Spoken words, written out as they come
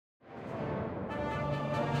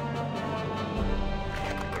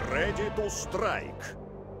Ready to strike.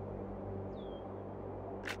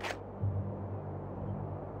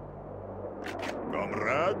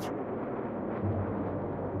 Comrade.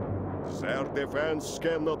 Their defense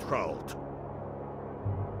cannot halt.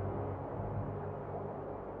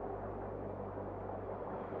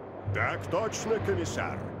 Так точно,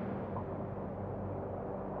 комиссар.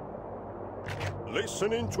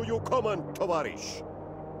 Listening to your command, товарищ.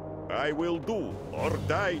 I will do or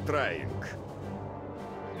die trying.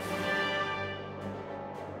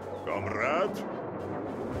 Comrade.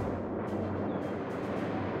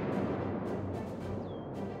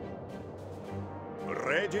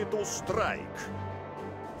 Ready to strike.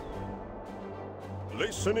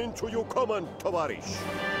 Listening to your command, товарищ.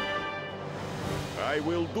 I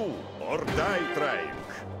will do or die trying.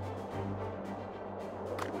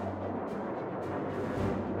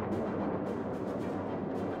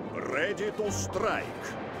 Ready to strike.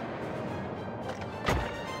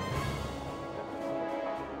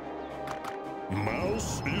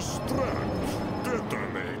 Mouse is trapped.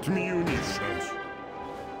 Detonate munitions.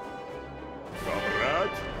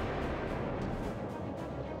 Comrade.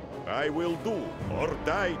 I will do or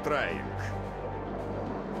die trying.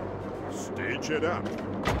 Stitch it up.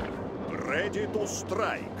 Ready to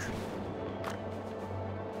strike.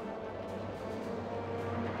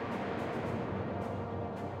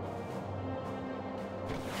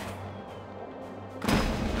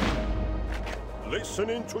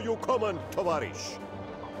 Listening to your command, товарищ.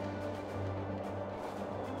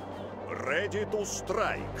 Ready to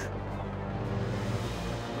strike.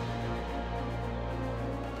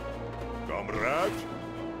 Comrade.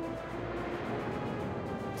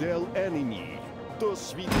 Tell enemy. До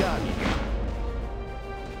свидания.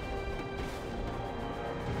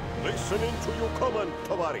 Listening to your command,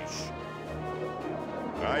 товарищ.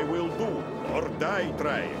 I will do or die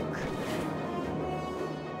trying.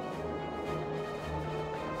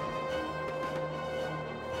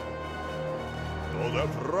 To the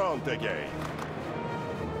front again.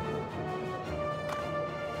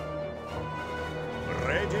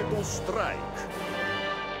 Ready to strike.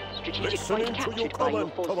 Strategic Listening point to your captured by your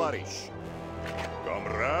command, forces. товарищ.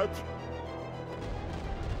 Comrade.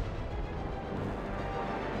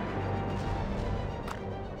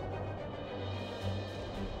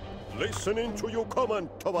 Listening to your command,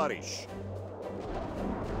 товарищ.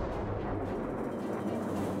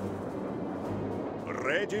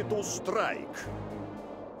 Ready to strike.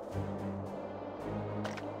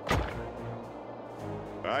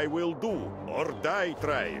 I will do or die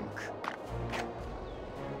trying.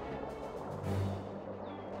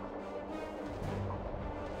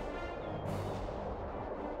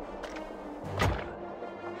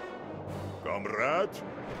 Comrade.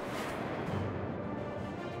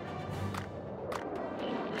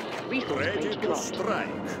 Resource Ready plate to dropped.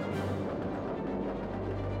 strike.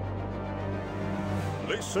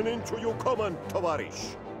 Listening to your command,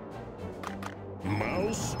 товарищ.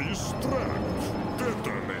 Mouse is trapped.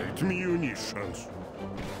 Detonate munitions.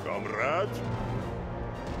 Comrade.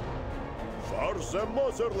 For the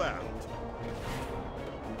motherland.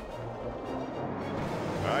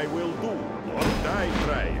 I will do or die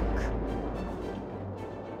trying.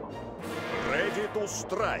 Ready to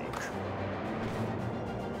strike.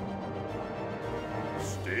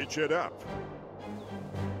 Stitch it up.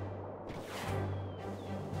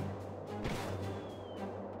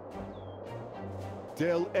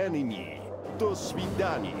 Tell enemy. До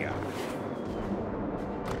свидания.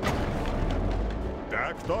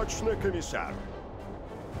 Так точно, комиссар.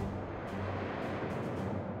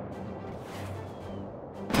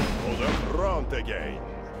 To the front again.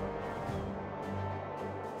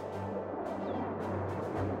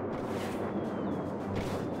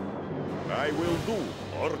 I will do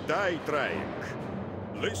or die trying.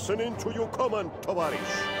 Listening to your command,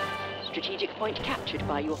 товарищ. Strategic point captured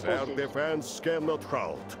by your Their forces. defense cannot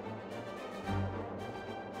halt.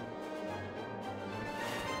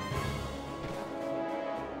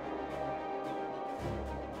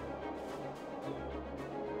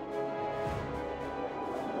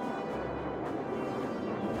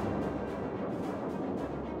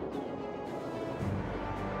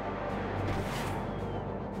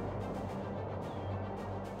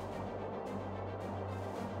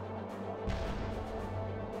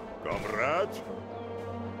 Comrade.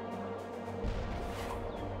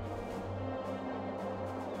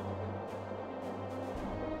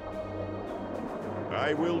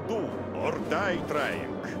 I will do or die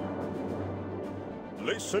trying.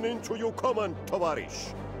 Listening to your command,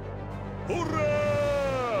 товарищ.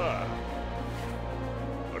 Hurrah!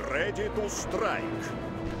 Ready to strike.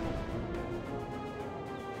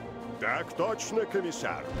 Так точно,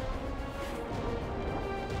 комиссар.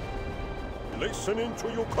 Listening to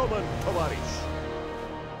your command, товарищ.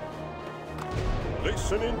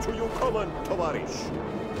 Listening to your command, товарищ.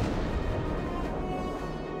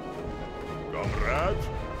 Комрад.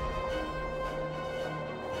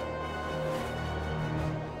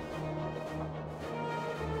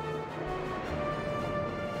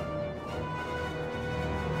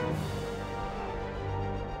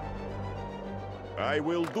 I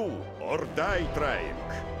will do or die trying.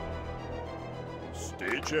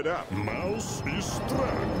 Stitch it up. Mouse is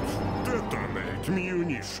trapped. Detonate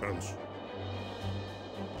munitions.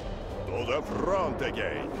 To the front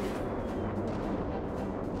again.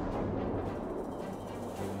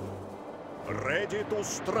 Ready to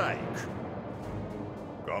strike.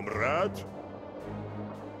 Comrade.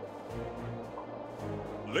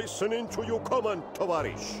 Listening to your command,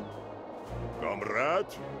 товарищ.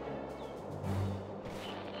 Comrade.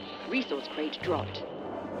 Resource crate dropped.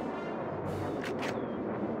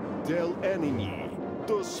 Del enemy.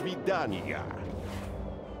 До свидания.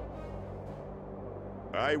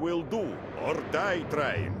 I will do or die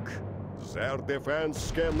trying. Their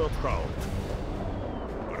defense cannot hold.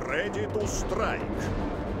 Ready to strike.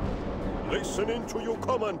 Listening to your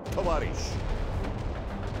command, товарищ.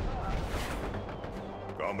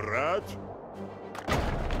 Comrade.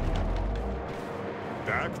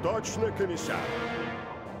 Так точно, комиссар.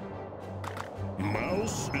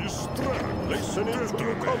 Mouse is trapped. Listening to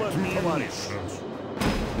your command, Detonate товарищ. munitions.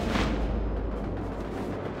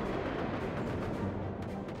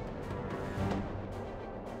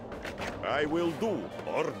 I will do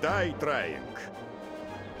or die trying.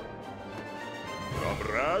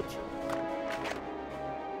 Comrade.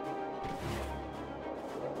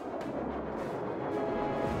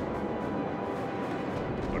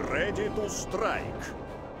 Ready to strike.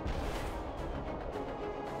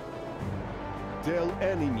 Del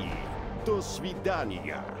enemy. До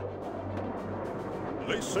свидания.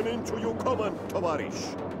 Listening to your command,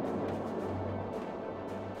 товарищ.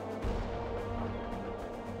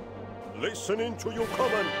 Listening to your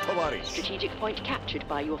command, товарищ. Strategic point captured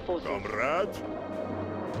by your forces. Comrade.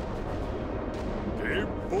 Keep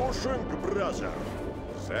pushing, brother.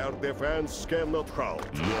 Their defense cannot hold.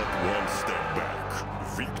 Not one step back.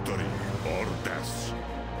 Victory or death.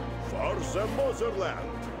 For the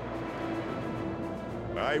motherland.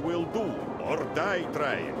 I will do or die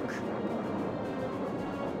trying.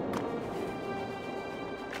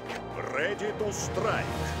 Ready to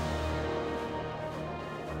strike.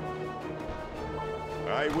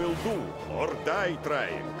 I will do or die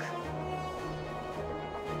trying.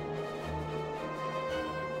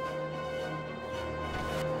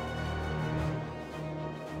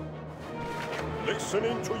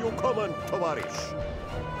 Listening to your command, товарищ.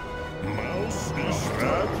 Mouse is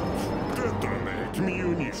trapped. Detonate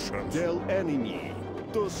munitions. Del enemy.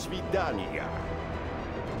 До свидания.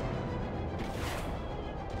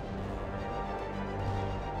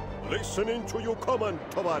 Listening to your command,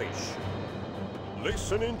 товарищ.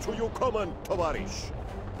 Listening to your command, товарищ.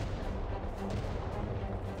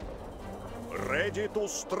 Ready to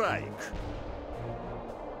strike.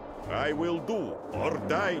 I will do or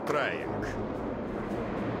die trying.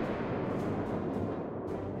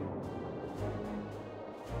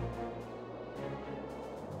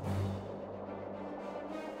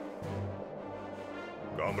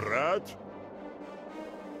 Comrade.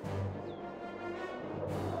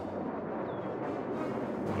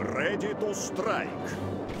 Ready to strike.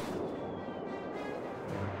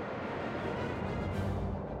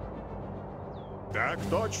 Так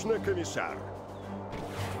точно, комиссар.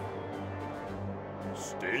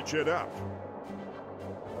 Stitch it up.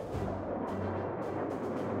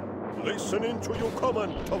 Listening to your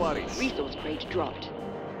command, товарищ. Resource crate dropped.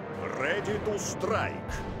 Ready to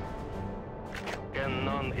strike.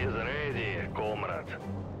 Cannon is ready, comrade.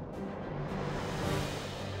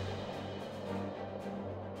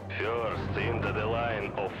 First into the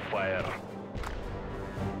line of fire.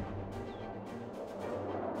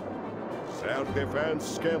 Their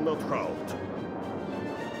defense cannot hold.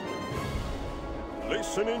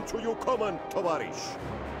 Listening to your command, товарищ.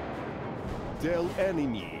 Del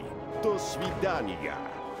enemy. До свидания.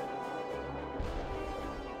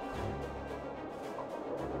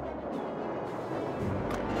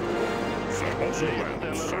 The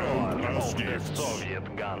motherland sound as Of the gifts.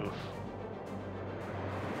 Soviet guns.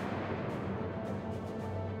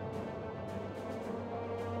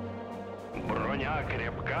 Броня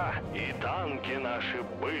крепка, и танки наши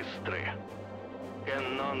быстры.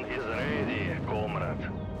 Cannon is ready, comrade.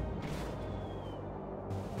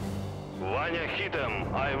 Ваня, hit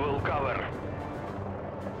him. I will cover.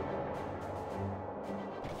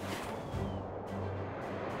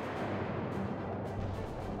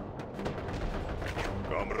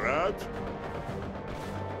 Брат?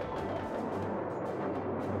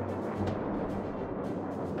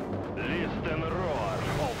 Listen roar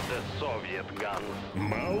of the Soviet guns.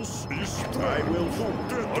 Mouse is I strike. will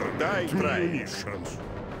do or die trying. Munitions.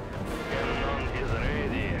 Cannon is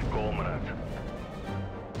ready, comrade.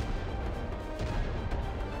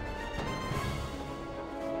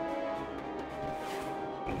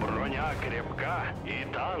 Броня крепка, и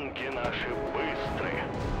танки наши быстрые.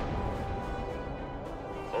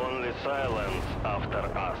 Only silence after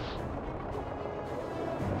us.